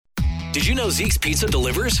Did you know Zeke's Pizza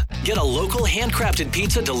delivers? Get a local handcrafted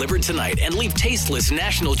pizza delivered tonight and leave tasteless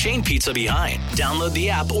national chain pizza behind. Download the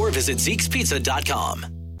app or visit Zeke'sPizza.com.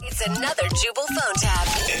 It's another Jubal phone tab.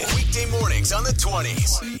 Weekday mornings on the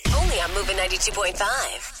 20s. Only on Moving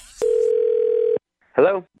 92.5.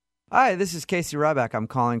 Hello? Hi, this is Casey Ryback. I'm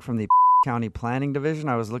calling from the County Planning Division.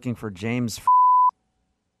 I was looking for James.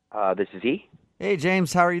 This is he. Hey,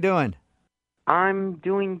 James, how are you doing? I'm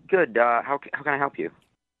doing good. How can I help you?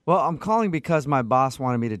 Well, I'm calling because my boss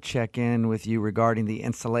wanted me to check in with you regarding the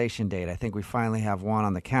installation date. I think we finally have one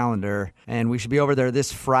on the calendar, and we should be over there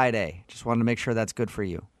this Friday. Just wanted to make sure that's good for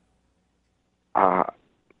you.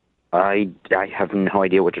 I have no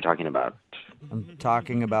idea what you're talking about. I'm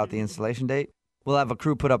talking about the installation date. We'll have a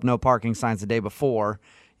crew put up no parking signs the day before.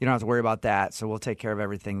 You don't have to worry about that, so we'll take care of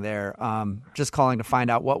everything there. Just calling to find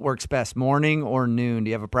out what works best, morning or noon. Do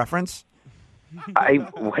you have a preference?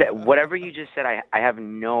 Whatever you just said, I have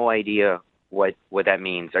no idea what that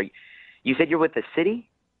means. You said you're with the city?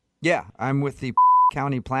 Yeah, I'm with the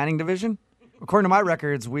County Planning Division. According to my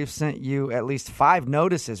records, we've sent you at least 5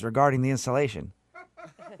 notices regarding the installation.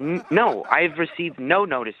 No, I've received no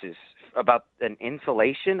notices about an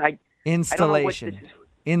installation. Installation.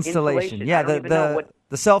 Installation. Yeah,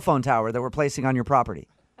 the cell phone tower that we're placing on your property.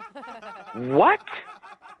 What?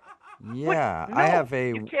 Yeah, No, I have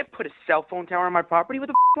You can't put a cell phone tower on my property. What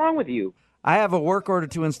the f*** is wrong with you? I have a work order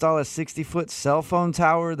to install a 60-foot cell phone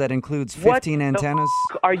tower that includes 15 antennas.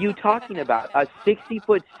 What are you talking about? A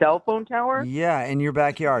 60-foot cell phone tower? Yeah, in your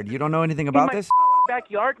backyard. You don't know anything about this?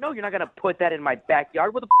 Backyard? No, you're not going to put that in my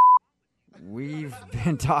backyard. What the We've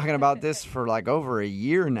been talking about this for like over a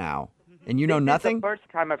year now. And you know nothing? This is the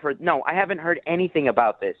first time I've heard. No, I haven't heard anything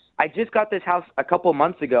about this. I just got this house a couple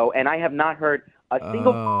months ago, and I have not heard a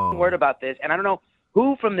single word about this. And I don't know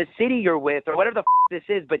who from the city you're with or whatever the this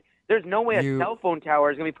is, but there's no way a cell phone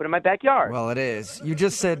tower is going to be put in my backyard. Well, it is. You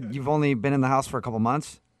just said you've only been in the house for a couple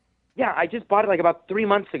months? Yeah, I just bought it like about 3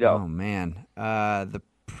 months ago. Oh, man. The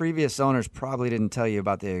previous owners probably didn't tell you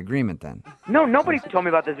about the agreement then. No, nobody told me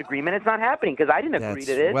about this agreement. It's not happening because I didn't agree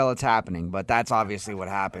to this. Well, it's happening, but that's obviously what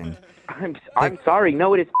happened. I'm sorry.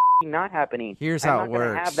 No, it is not happening. Here's how it works. I'm not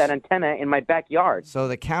going to have that antenna in my backyard. So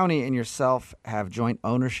the county and yourself have joint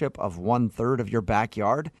ownership of 1/3 of your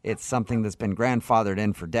backyard. It's something that's been grandfathered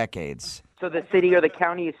in for decades. So the city or the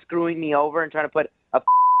county is screwing me over and trying to put a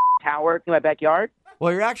tower in my backyard?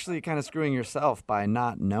 Well, you're actually kind of screwing yourself by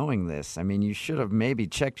not knowing this. I mean, you should have maybe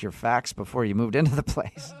checked your facts before you moved into the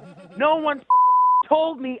place. No one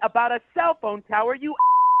told me about a cell phone tower, you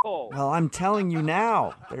asshole. Well, I'm telling you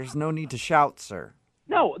now. There's no need to shout, sir.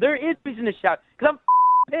 No, there is reason to shout because I'm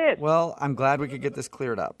pissed. Well, I'm glad we could get this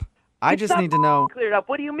cleared up. I just need to know. Cleared up?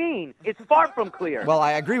 What do you mean? It's far from clear. Well,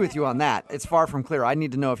 I agree with you on that. It's far from clear. I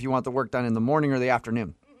need to know if you want the work done in the morning or the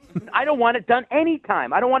afternoon. I don't want it done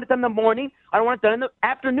anytime. I don't want it done in the morning. I don't want it done in the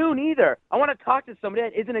afternoon either. I want to talk to somebody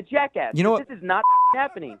that isn't a jackass. You know what? This is not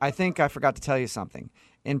happening. I think I forgot to tell you something.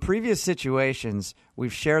 In previous situations,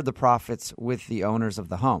 we've shared the profits with the owners of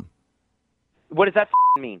the home. What does that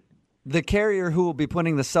mean? The carrier who will be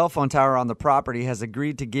putting the cell phone tower on the property has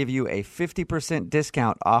agreed to give you a 50%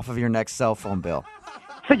 discount off of your next cell phone bill.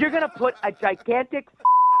 So you're going to put a gigantic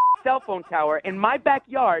cell phone tower in my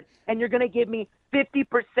backyard, and you're going to give me 50%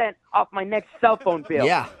 off my next cell phone bill.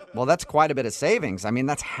 Yeah, well, that's quite a bit of savings. I mean,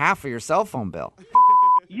 that's half of your cell phone bill.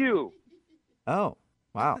 You. Oh,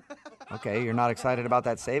 wow. Okay, you're not excited about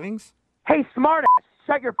that savings? Hey, smartass,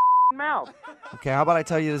 shut your mouth. Okay, how about I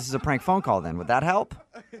tell you this is a prank phone call then? Would that help?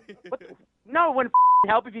 No, it wouldn't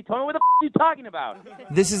help if you told me what the are you talking about.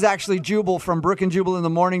 This is actually Jubal from Brook and Jubal in the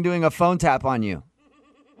Morning doing a phone tap on you.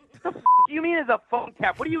 What the do you mean it's a phone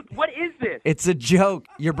tap? What is this? It's a joke.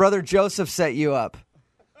 Your brother Joseph set you up.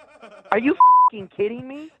 Are you kidding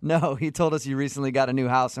me? No, he told us you recently got a new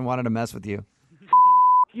house and wanted to mess with you.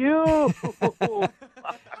 You.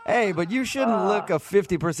 Hey, but you shouldn't look a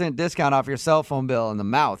 50% discount off your cell phone bill in the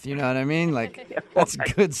mouth. You know what I mean? Like, that's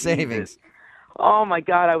good savings. Oh, my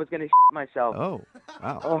God. I was going to myself. Oh,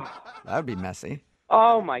 wow. That would be messy.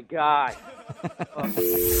 Oh, my God.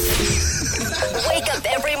 Wake up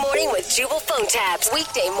every morning with Jubal phone tabs.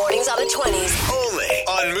 Weekday mornings on the 20s. Only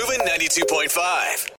on Moving 92.5.